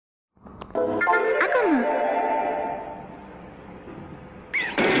Ako mo.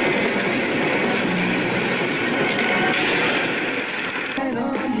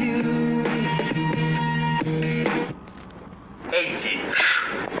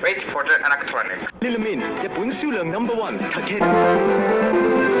 Wait for the electronics. Lilamin, 日本銷量No.1 Takeda.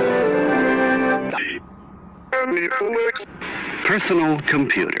 Personal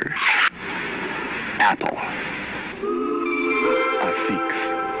computer. Apple.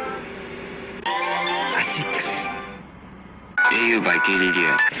 ASICS. au by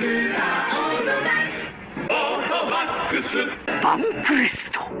KDDI.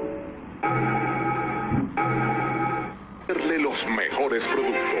 Banpresto. Los mejores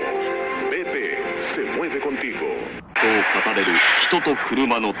productos. BP se mueve contigo.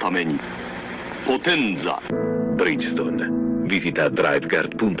 Potenza. Bridgestone. Visita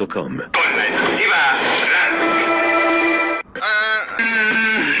driveguard.com. Con la esclusiva.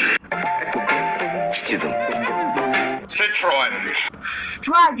 Citroen.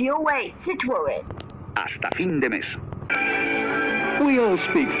 Drive your way, Citroen. Hasta fin de mes. We all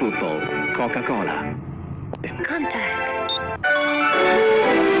speak football. Coca-Cola. Contact.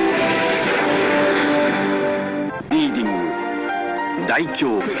 Leading.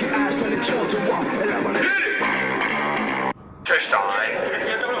 Daikyo.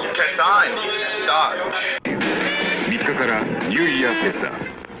 Design. Dodge. 3日からニューイヤーフェスタ。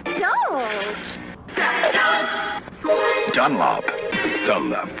No. Dunlop.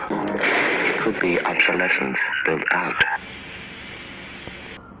 Dunlop. Could be obsolescence built out.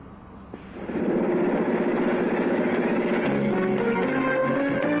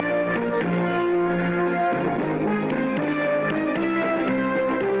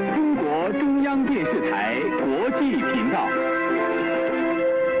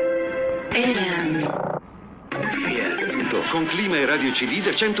 Con clima e radio CD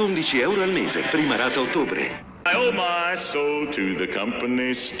da 111 euro al mese, prima rata a ottobre. I owe my soul to the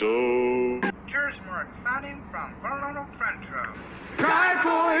company store. Cheers, more exciting from Vernon Frentro.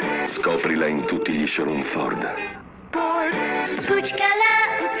 Scoprila in tutti gli showroom Ford.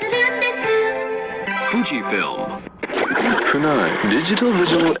 Fujifilm. Kunai Digital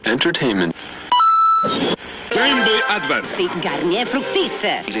Visual Entertainment. Game Boy Advance. Garnier Fructis.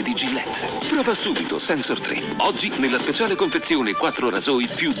 Di Gillette. Prova subito Sensor 3. Oggi nella speciale confezione 4 rasoi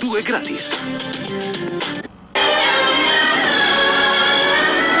più 2 gratis.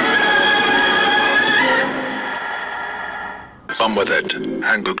 Come with it.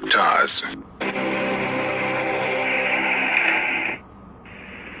 Hanguk Tars.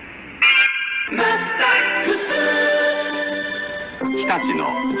 日立の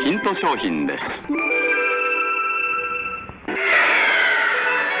ヒント商品です。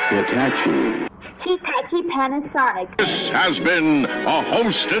Hitachi Panasonic. This has been a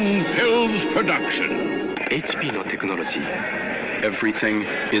Holston Pills production. HP のテクノロジー。Everything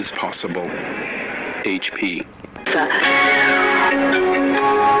is possible. HP.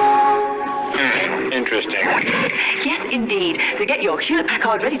 Interesting. Yes, indeed. So get your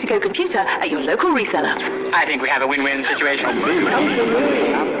Hewlett-Packard ready-to-go computer at your local reseller. I think we have a win-win situation.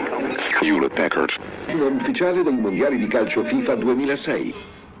 Hewlett-Packard. Ufficiale dei mondiali di calcio FIFA 2006.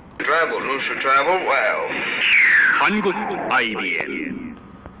 Travel, who should travel well? 한국 IBM.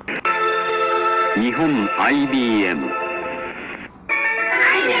 일본 IBM.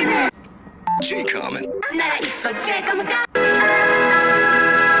 J-Com. 나라 있어, 쟤까먹까.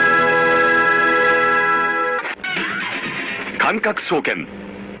 감각소견.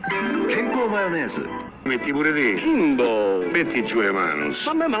 健康マヨネーズ。 Metti pure te. Kimbo. Metti giù le mans.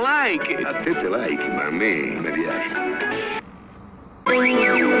 Ma me like. A te like, ma a me mi piace.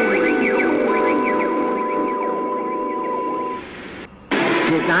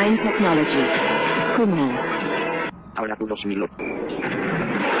 Design Technology. Kumo. Ahora tu 2000.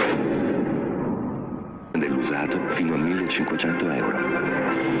 Dell'usato fino a 1500 euro.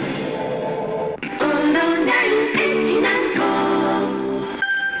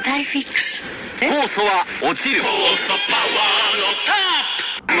 Fix. 酵素は落ちる。酵素パワーのタ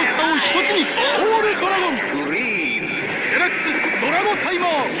ップ。の差を一つに。オールドラゴン。フリーズ。デラックスドラゴタイマー。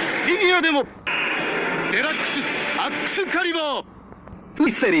フィギュアでも。デラックスアックスカリバー。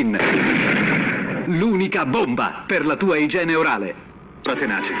Listerin. L'unica bomba per la tua igiene orale. La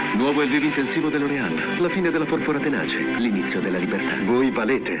tenace. Nuovo LV intensivo dell'Oreal. La fine della forfora tenace. L'inizio della libertà. Voi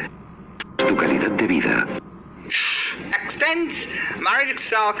valete. Tu calidad de vida. Extends marriage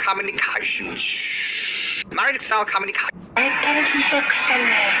cell communication. Marriage cell communication.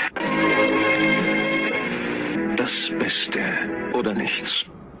 Das Beste oder nichts.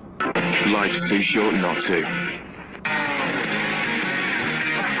 Life's too short not to.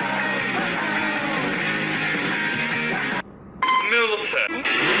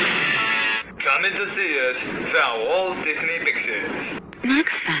 Coming to see us from Walt Disney Pictures.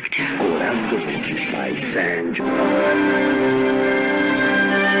 Max Factor. by Sanj.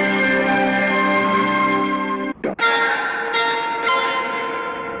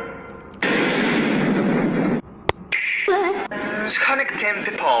 Connecting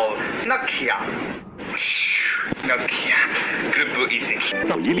people, Nokia. Nokia. Group easy.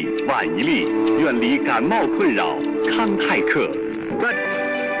 早一粒，晚一粒，远离感冒困扰。康泰克。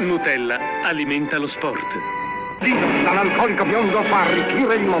 Nutella alimenta lo sport. Dall'alcolico biondo fa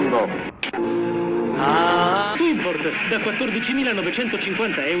arricchire il mondo. Import da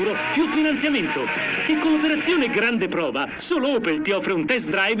 14.950 euro più finanziamento. E con l'operazione Grande Prova, solo Opel ti offre un test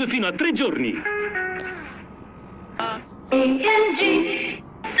drive fino a 3 giorni.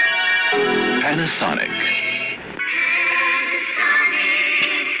 Panasonic.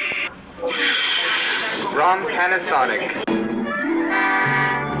 From Panasonic.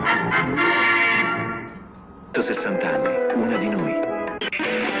 60 anni, una di noi.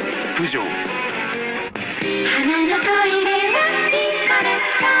 Peugeot.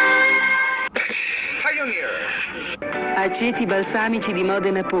 Pioneer. Aceti balsamici di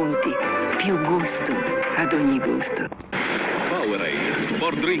Modena Ponti. Più gusto ad ogni gusto. Powerade,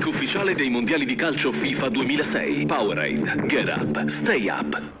 sport drink ufficiale dei mondiali di calcio FIFA 2006. Powerade, get up, stay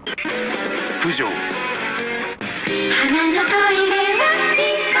up. Peugeot.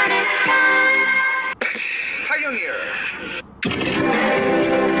 Pioneer.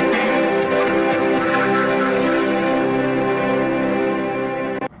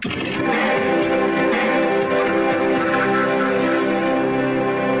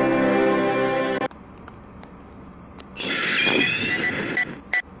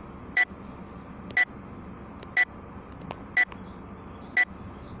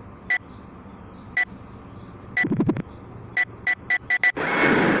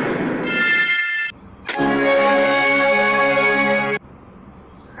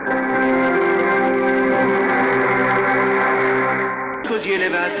 Così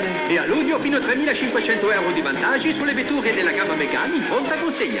elevate. E a luglio fino a 3.500 euro di vantaggi sulle vetture della gamma Megane in pronta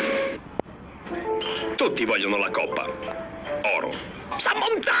consegna. Tutti vogliono la coppa. Oro.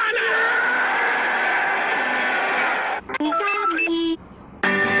 Sammontana!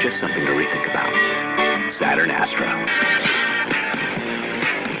 Just something to rethink about. Saturn Astra.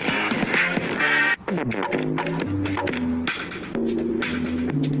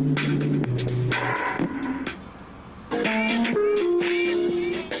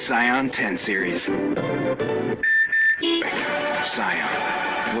 Scion 10 series. Scion,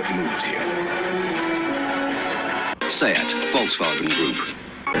 what moves you? Seat, Volkswagen Group.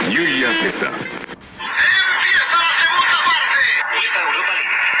 Julia Pista.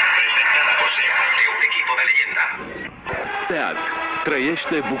 Seat,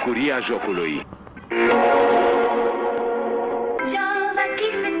 trăiește bucuria jocului.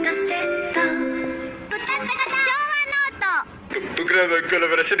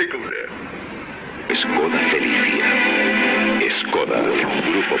 Collaborazione con Skoda Felicia. E Skoda è un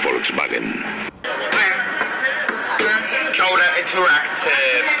gruppo Volkswagen. Skoda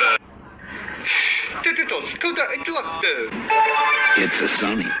Interactive. Digital Skoda Interactive. It's a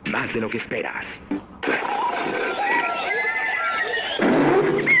Sony. Más de lo que esperas.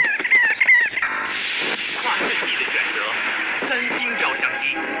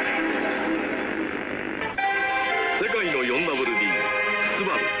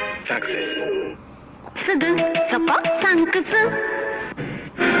 Success. すぐそこサンクス。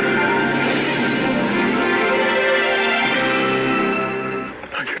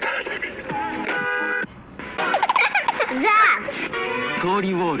通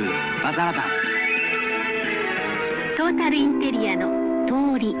りウォール、バザラダン。トータルインテリアの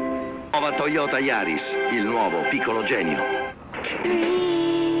通り。 Nuova Toyota Yaris, il nuovo piccolo genio.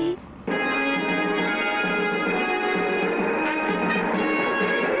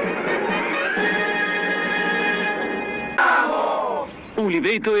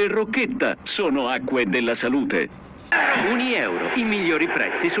 Uliveto e Rocchetta sono acque della salute. €1, i migliori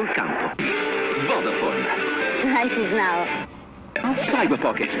prezzi sul campo. Vodafone. Life is now. Our Cyber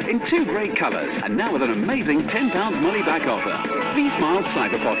Pocket in 2 great colours and now with an amazing £10 money back offer. V-Smile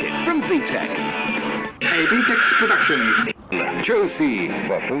Cyber Pocket from VTech. VTech Productions. Chelsea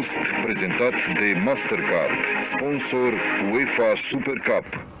va fost prezentat de Mastercard, sponsor UEFA Super Cup.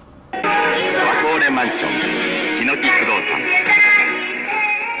 Wakone Mansion. Hinoki Kudosan.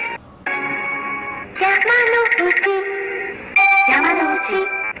 山の内